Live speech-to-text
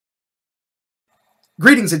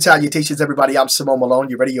Greetings and salutations, everybody. I'm Simone Malone,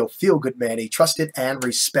 your radio feel-good man, a trusted and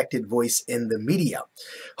respected voice in the media.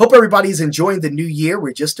 Hope everybody's enjoying the new year.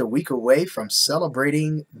 We're just a week away from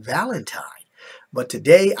celebrating Valentine. But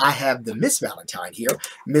today I have the Miss Valentine here,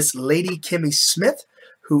 Miss Lady Kimmy Smith,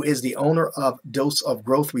 who is the owner of Dose of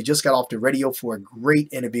Growth. We just got off the radio for a great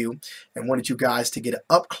interview and wanted you guys to get an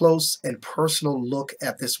up-close and personal look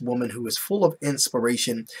at this woman who is full of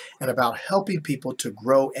inspiration and about helping people to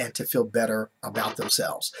grow and to feel better about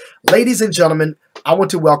themselves. Ladies and gentlemen, I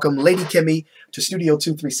want to welcome Lady Kimmy to Studio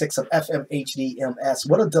 236 of FMHDMS.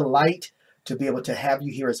 What a delight to be able to have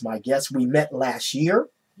you here as my guest. We met last year.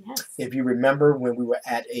 Yes. If you remember, when we were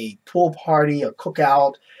at a pool party, a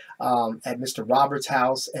cookout, at Mr. Roberts'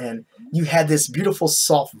 house, and you had this beautiful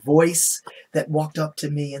soft voice that walked up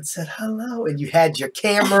to me and said hello, and you had your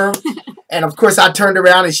camera, and of course I turned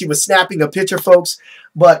around and she was snapping a picture, folks.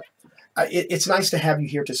 But it's nice to have you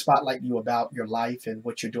here to spotlight you about your life and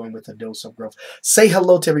what you're doing with A Dose of Growth. Say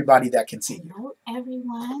hello to everybody that can see you. Hello,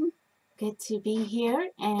 everyone. Good to be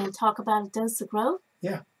here and talk about A Dose of Growth.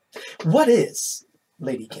 Yeah. What is,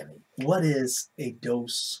 Lady Kimmy, what is A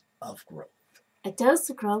Dose of Growth? A Dose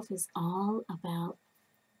of Growth is all about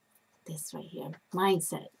this right here,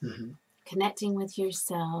 mindset. Connecting with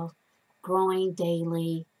yourself, growing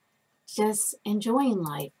daily, just enjoying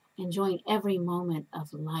life, enjoying every moment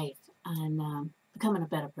of life, and becoming a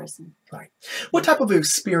better person. Right. What type of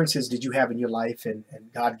experiences did you have in your life, and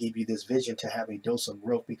God gave you this vision to have a dose of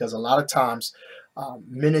growth? Because a lot of times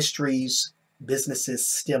ministries, businesses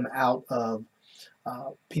stem out of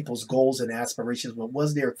people's goals and aspirations. But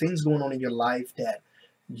was there things going on in your life that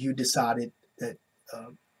you decided that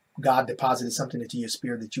God deposited something into your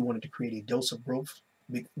spirit that you wanted to create a dose of growth?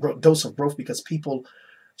 Because people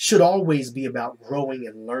should always be about growing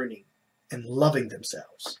and learning and loving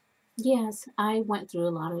themselves. Yes, I went through a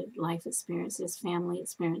lot of life experiences, family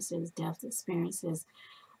experiences, death experiences,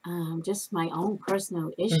 just my own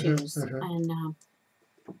personal issues,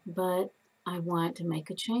 but I want to make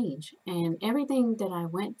a change. And everything that I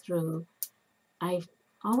went through, I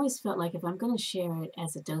always felt like if I'm going to share it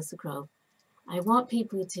as a dose of growth, I want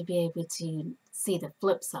people to be able to see the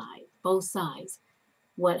flip side, both sides,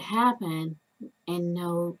 what happened, and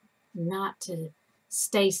know not to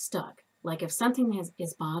stay stuck. Like if something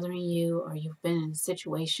is bothering you, or you've been in a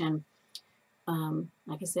situation,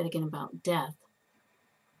 like I said again about death,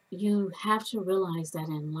 you have to realize that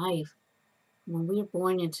in life, when we're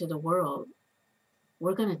born into the world,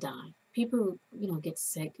 we're going to die. People, get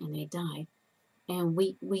sick and they die. And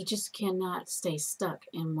we just cannot stay stuck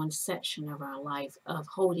in one section of our life of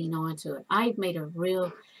holding on to it. I made a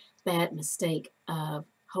real bad mistake of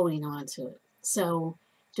holding on to it. So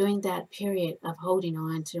during that period of holding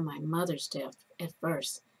on to my mother's death at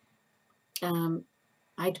first,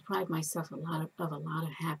 I deprived myself of a lot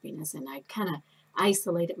of happiness, and I kind of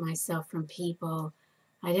isolated myself from people.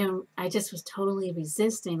 I just was totally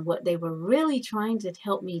resisting what they were really trying to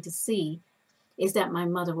help me to see is that my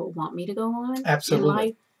mother would want me to go on in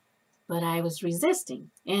life, but I was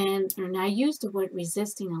resisting. And I use the word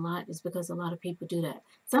resisting a lot is because a lot of people do that.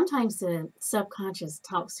 Sometimes the subconscious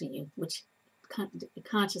talks to you, which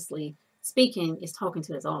consciously speaking is talking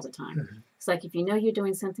to us all the time. It's like if you know you're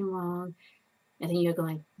doing something wrong, and then you're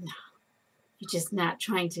going, no, you're just not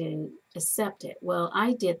trying to accept it. Well,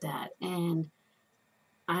 I did that, and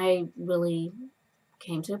I really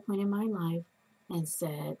came to a point in my life and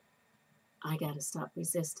said, I got to stop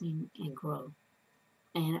resisting and grow.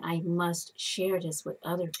 And I must share this with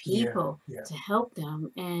other people to help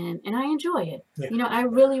them. And I enjoy it. I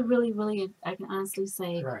really, really, really, I can honestly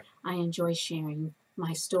say I enjoy sharing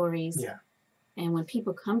my stories. And when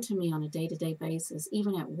people come to me on a day-to-day basis,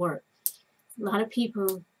 even at work, a lot of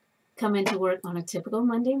people come into work on a typical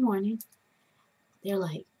Monday morning. They're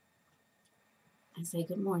like, I say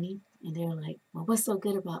good morning, and they're like, well, what's so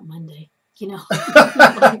good about Monday?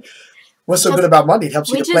 Like, what's so good about Monday? It helps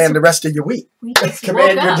you to plan the rest of your week.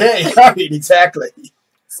 Command your day. Right, exactly.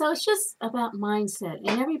 So it's just about mindset.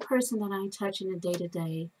 And every person that I touch in the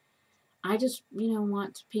day-to-day, I just,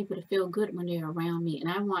 want people to feel good when they're around me.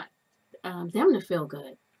 And I want them to feel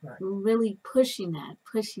good. Right. Really pushing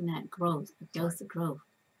that growth, the dose of growth,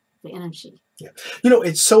 the energy.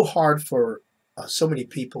 It's so hard for so many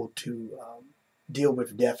people to deal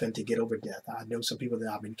with death and to get over death. I know some people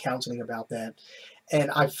that I've been counseling about that.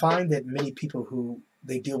 And I find that many people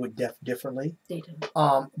they deal with death differently. They do.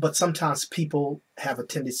 But sometimes people have a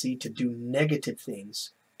tendency to do negative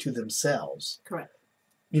things to themselves. Correct.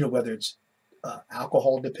 Whether it's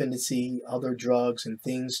alcohol dependency, other drugs and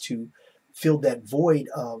things to fill that void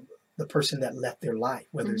of the person that left their life,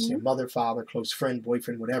 whether it's their mother, father, close friend,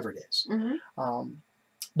 boyfriend, whatever it is.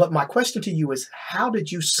 But my question to you is, how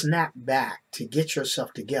did you snap back to get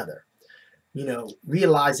yourself together? You know,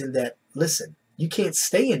 realizing that, listen, you can't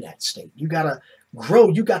stay in that state. You got to grow.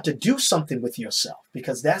 You got to do something with yourself,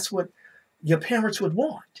 because that's what your parents would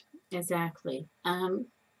want. Exactly.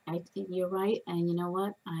 You're right. And you know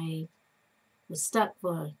what? I was stuck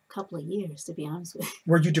for a couple of years, to be honest with you.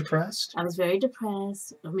 Were you depressed? I was very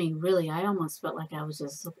depressed. I mean, really, I almost felt like I was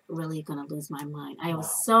just really going to lose my mind. I Wow.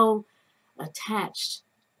 was so attached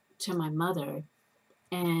to my mother.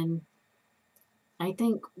 And I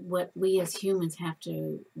think what we as humans have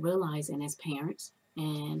to realize, and as parents,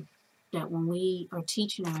 and that when we are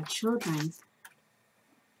teaching our children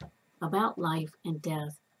about life and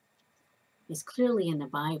death, it's clearly in the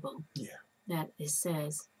Bible that it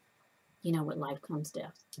says, you know, with life comes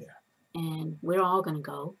death. Yeah. And we're all going to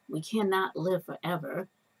go. We cannot live forever.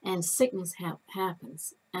 And sickness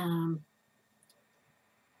happens.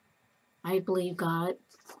 I believe God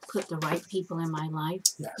put the right people in my life.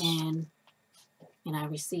 Yes. And I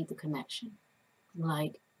received the connection.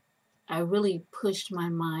 Like, I really pushed my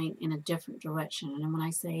mind in a different direction. And when I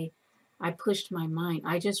say I pushed my mind,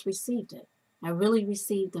 I just received it. I really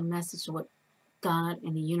received the message of what God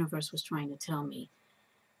and the universe was trying to tell me,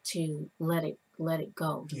 to let it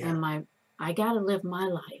go. Yeah. And I got to live my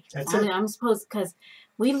life. That's it. I'm supposed, because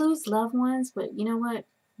we lose loved ones, but you know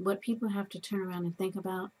what people have to turn around and think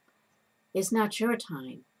about, it's not your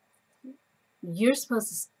time. You're supposed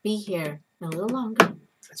to be here a little longer.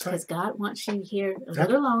 That's right. Because God wants you here a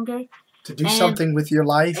little longer. To do something with your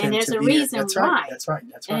life. And there's a reason that's why. Right. That's right.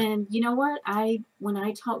 That's right. And you know what? When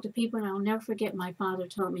I talk to people, and I'll never forget, my father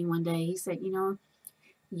told me one day, he said, you know,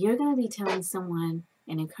 you're going to be telling someone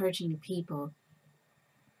and encouraging people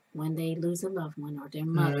when they lose a loved one or their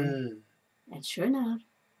mother. And sure enough,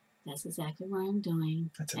 that's exactly what I'm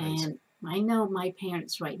doing. That's amazing. And I know my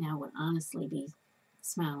parents right now would honestly be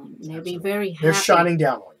smiling. And they'd be very happy. They're shining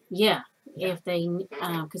down on you. Yeah. If they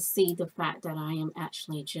could see the fact that I am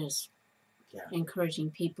actually just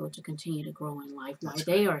encouraging people to continue to grow in life while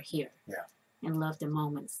they are here. Yeah. And love the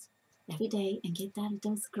moments every day and get that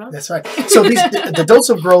dose of growth. That's right. So the dose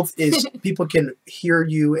of growth is people can hear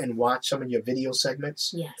you and watch some of your video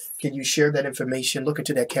segments. Yes. Can you share that information? Look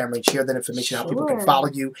into that camera and share that information, how people can follow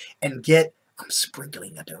you and get, I'm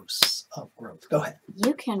sprinkling a dose of growth. Go ahead.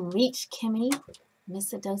 You can reach Kimmy,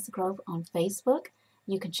 Miss A Dose of Growth, on Facebook.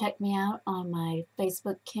 You can check me out on my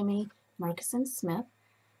Facebook, Kimmy Murkison Smith.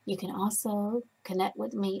 You can also connect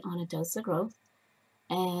with me on A Dose of Growth.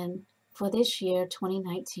 And for this year,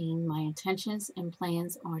 2019, my intentions and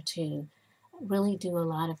plans are to really do a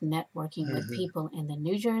lot of networking with people in the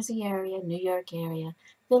New Jersey area, New York area,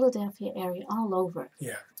 Philadelphia area, all over.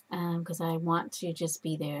 Yeah. Because I want to just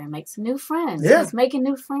be there and make some new friends. Yeah. Because making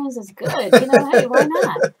new friends is good. You know, hey, why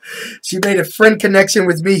not? She made a friend connection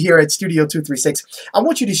with me here at Studio 236. I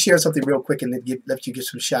want you to share something real quick and then let you give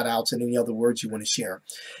some shout outs and any other words you want to share.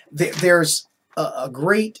 There's a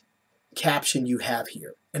great caption you have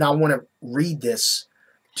here, and I want to read this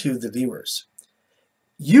to the viewers.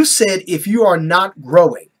 You said, if you are not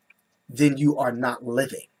growing, then you are not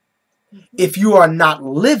living. If you are not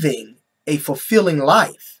living a fulfilling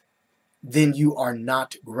life, then you are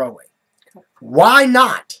not growing. Why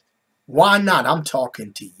not? Why not? I'm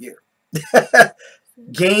talking to you.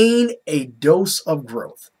 Gain a dose of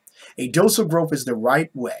growth. A dose of growth is the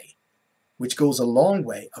right way, which goes a long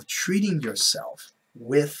way of treating yourself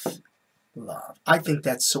with love. I think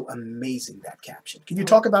that's so amazing, that caption. Can you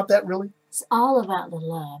talk about that really? It's all about the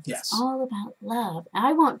love. Yes. It's all about love.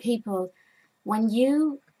 I want people, when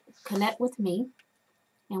you connect with me,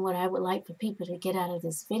 and what I would like for people to get out of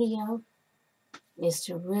this video is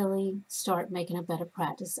to really start making a better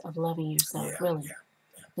practice of loving yourself, really. Yeah.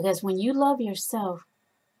 Because when you love yourself,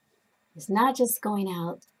 it's not just going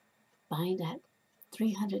out buying that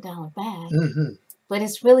 $300 bag, but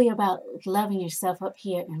it's really about loving yourself up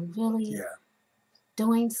here and really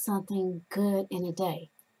doing something good in a day.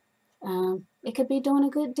 It could be doing a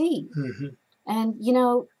good deed. And, you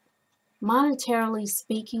know, monetarily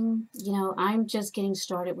speaking, you know, I'm just getting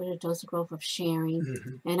started with A Dose of Growth of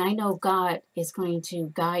sharing. And I know God is going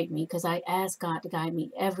to guide me, because I ask God to guide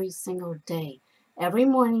me every single day, every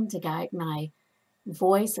morning, to guide my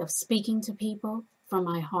voice of speaking to people from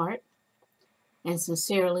my heart and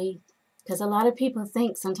sincerely. Because a lot of people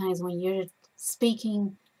think sometimes when you're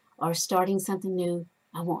speaking or starting something new,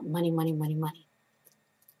 I want money, money, money, money.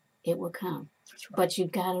 It will come. But you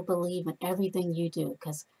got to believe in everything you do,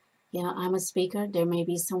 because you know, I'm a speaker. There may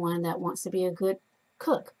be someone that wants to be a good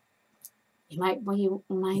cook. You might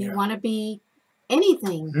want to be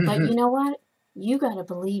anything. But you know what? you got to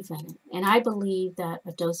believe in it. And I believe that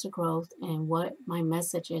a dose of growth and what my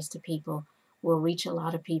message is to people will reach a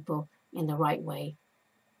lot of people in the right way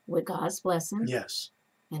with God's blessing Yes.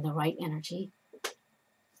 and the right energy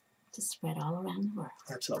to spread all around the world.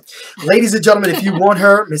 Absolutely. Ladies and gentlemen, if you want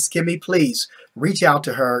her, Miss Kimmy, please reach out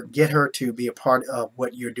to her. Get her to be a part of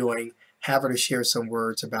what you're doing. Have her to share some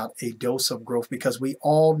words about a dose of growth, because we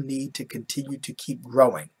all need to continue to keep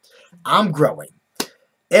growing. I'm growing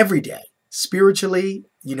every day. Spiritually,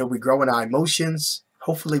 we grow in our emotions.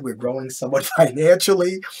 Hopefully, we're growing somewhat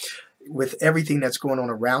financially with everything that's going on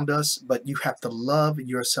around us, but you have to love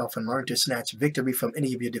yourself and learn to snatch victory from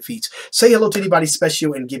any of your defeats. Say hello to anybody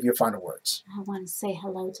special and give your final words. I want to say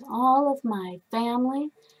hello to all of my family,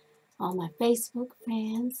 all my Facebook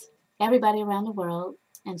friends, everybody around the world,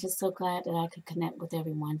 and just so glad that I could connect with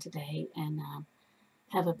everyone today, and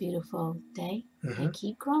have a beautiful day and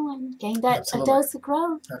keep growing. Gain that a dose of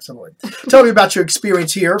growth. Absolutely. Tell me about your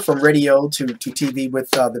experience here from radio to TV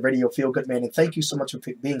with the Radio Feel Good Man. And thank you so much for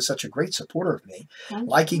being such a great supporter of me,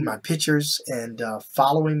 liking my pictures and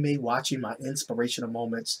following me, watching my inspirational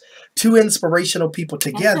moments. Two inspirational people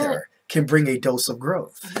together can bring a dose of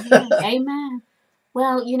growth. Amen.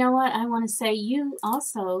 Well, you know what? I want to say you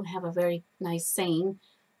also have a very nice saying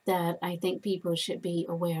that I think people should be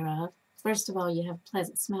aware of. First of all, you have a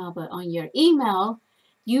pleasant smile, but on your email,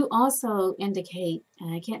 you also indicate,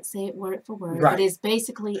 and I can't say it word for word, but it's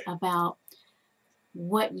basically about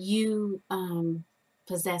what you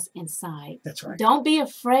possess inside. That's right. Don't be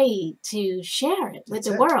afraid to share it with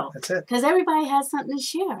the world. That's it. Because everybody has something to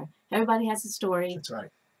share. Everybody has a story. That's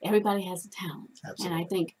right. Everybody has a talent. Absolutely. And I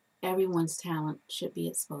think everyone's talent should be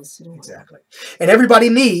exposed to the world. Exactly. And everybody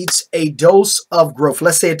needs a dose of growth.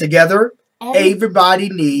 Let's say it together. Everybody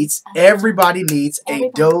needs a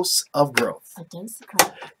dose of growth. A dose of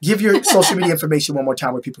growth. Give your social media information one more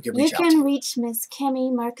time where people can reach out. You can reach Miss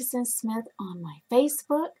Kimmy Murkison Smith on my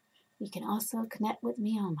Facebook. You can also connect with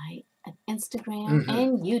me on my Instagram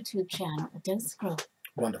and YouTube channel, A Dose of Growth.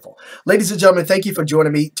 Wonderful. Ladies and gentlemen, thank you for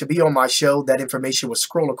joining me to be on my show. That information will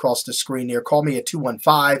scroll across the screen there. Call me at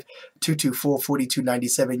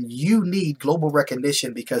 215-224-4297. You need global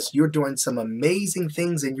recognition because you're doing some amazing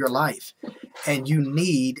things in your life, and you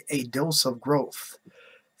need a dose of growth.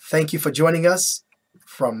 Thank you for joining us.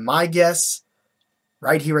 From my guests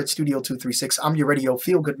right here at Studio 236, I'm your radio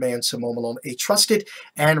feel-good man, Simone Malone, a trusted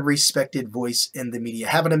and respected voice in the media.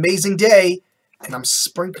 Have an amazing day, and I'm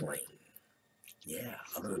sprinkling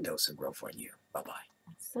a little dose of growth on you. Bye-bye.